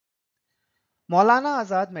Maulana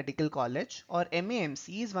Azad Medical College or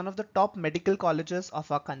MAMC is one of the top medical colleges of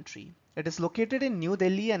our country. It is located in New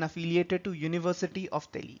Delhi and affiliated to University of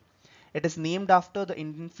Delhi. It is named after the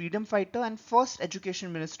Indian freedom fighter and first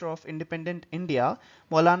education minister of independent India,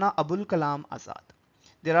 Maulana Abul Kalam Azad.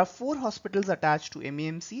 There are 4 hospitals attached to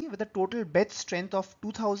MAMC with a total bed strength of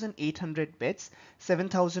 2,800 beds,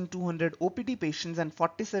 7,200 OPD patients and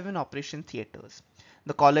 47 operation theatres.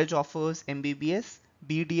 The college offers MBBS,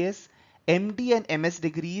 BDS, MD and MS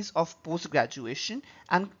degrees of post-graduation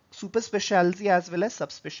and super specialty as well as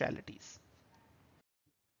subspecialties.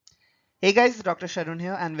 Hey guys, Dr. Sharun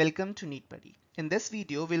here and welcome to NEET Buddy. In this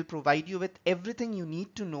video, we'll provide you with everything you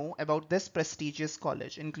need to know about this prestigious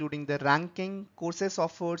college, including the ranking, courses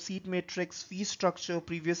offered, seat matrix, fee structure,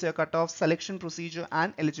 previous year cutoff, selection procedure,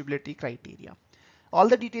 and eligibility criteria. All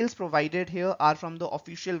the details provided here are from the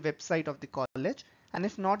official website of the college, and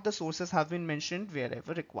if not, the sources have been mentioned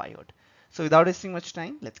wherever required. So without wasting much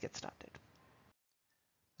time, let's get started.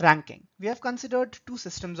 Ranking. We have considered 2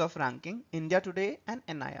 systems of ranking, India Today and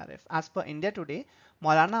NIRF. As per India Today,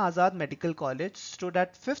 Maulana Azad Medical College stood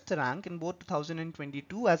at 5th rank in both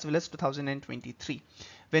 2022 as well as 2023.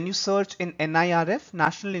 When you search in NIRF,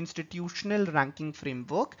 National Institutional Ranking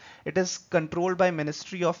Framework, it is controlled by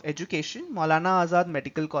Ministry of Education. Maulana Azad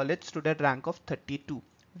Medical College stood at rank of 32.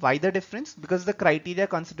 Why the difference? Because the criteria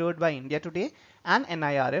considered by India Today and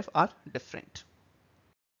NIRF are different.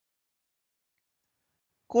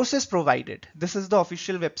 Courses provided. This is the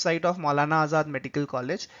official website of Maulana Azad Medical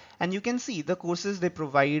College, and you can see the courses they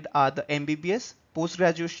provide are the MBBS,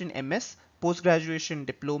 post-graduation MS, post-graduation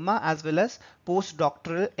diploma as well as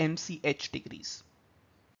post-doctoral MCH degrees.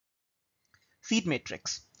 Seat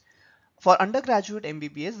matrix. For undergraduate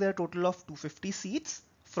MBBS, there are a total of 250 seats.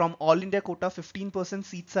 From All India quota, 15%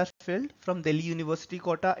 seats are filled. From Delhi University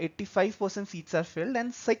quota, 85% seats are filled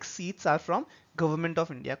and 6 seats are from Government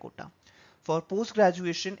of India quota. For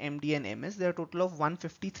post-graduation MD and MS, there are a total of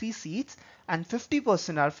 153 seats and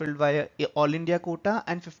 50% are filled via All India quota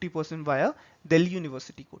and 50% via Delhi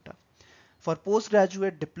University quota. For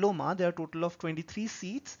postgraduate diploma, there are a total of 23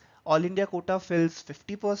 seats. All India quota fills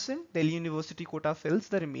 50%, Delhi University quota fills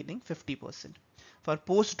the remaining 50%. For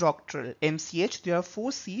postdoctoral MCH, there are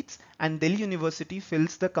 4 seats and Delhi University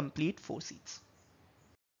fills the complete 4 seats.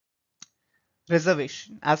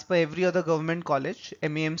 Reservation. As per every other government college,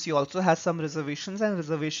 MAMC also has some reservations, and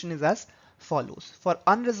reservation is as follows. For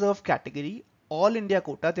unreserved category, All India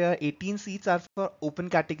quota, there are 18 seats are for open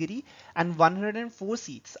category and 104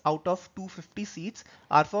 seats out of 250 seats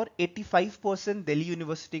are for 85% Delhi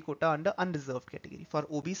University quota under unreserved category. For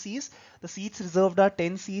OBCs, the seats reserved are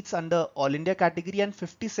 10 seats under All India category and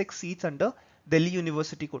 56 seats under Delhi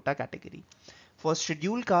University quota category. For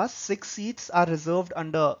scheduled castes, 6 seats are reserved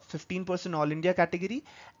under 15% All India category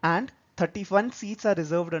and 31 seats are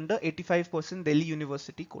reserved under 85% Delhi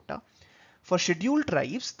University quota. For scheduled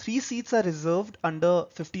tribes, 3 seats are reserved under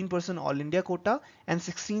 15% All India quota and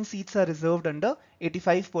 16 seats are reserved under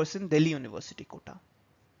 85% Delhi University quota.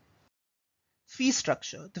 Fee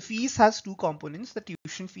structure. The fees has 2 components, the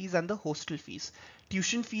tuition fees and the hostel fees.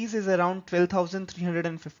 Tuition fees is around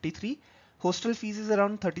 12,353. Hostel fees is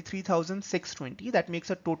around 33,620. That makes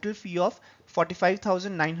a total fee of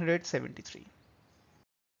 45,973.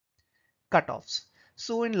 Cutoffs.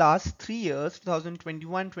 So in last 3 years,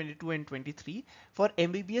 2021, 22 and 23, for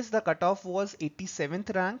MBBS the cutoff was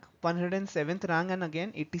 87th rank, 107th rank and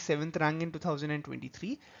again 87th rank in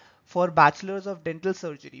 2023. For Bachelors of Dental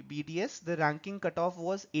Surgery BDS, the ranking cutoff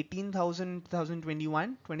was 18,000 in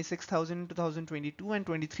 2021, 26,000 in 2022 and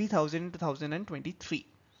 23,000 in 2023.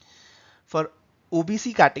 For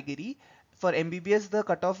OBC category, for MBBS, the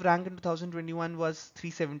cutoff rank in 2021 was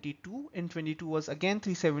 372, in 22 was again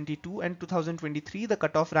 372, and 2023 the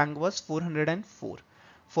cutoff rank was 404.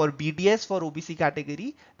 For BDS for OBC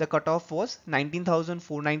category, the cutoff was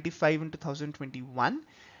 19,495 in 2021,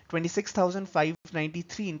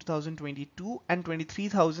 26,593 in 2022, and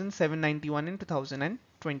 23,791 in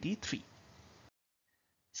 2023.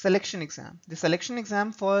 Selection exam. The selection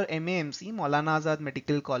exam for MAMC, Maulana Azad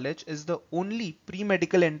Medical College, is the only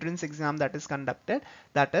pre-medical entrance exam that is conducted.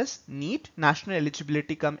 That is NEET, National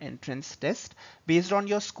Eligibility Cum Entrance Test. Based on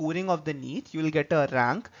your scoring of the NEET, you will get a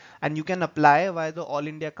rank and you can apply via the All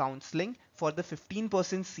India Counselling for the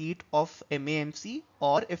 15% seat of MAMC,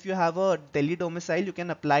 or if you have a Delhi domicile, you can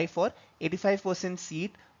apply for 85%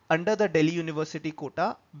 seat under the Delhi University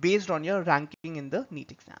quota based on your ranking in the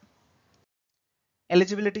NEET exam.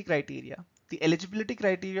 Eligibility criteria. The eligibility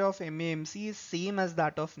criteria of MAMC is same as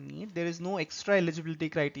that of NEET. There is no extra eligibility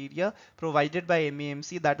criteria provided by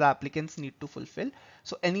MAMC that the applicants need to fulfill.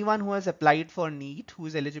 So anyone who has applied for NEET, who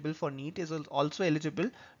is eligible for NEET, is also eligible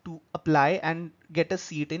to apply and get a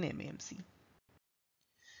seat in MAMC.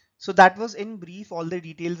 So that was in brief all the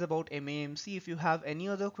details about MAMC. If you have any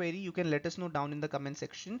other query, you can let us know down in the comment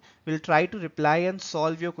section. We'll try to reply and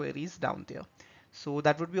solve your queries down there. So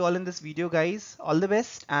that would be all in this video, guys. All the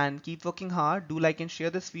best and keep working hard. Do like and share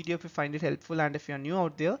this video if you find it helpful, and if you're new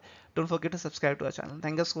out there, don't forget to subscribe to our channel.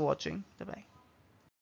 Thank you for watching. Bye bye.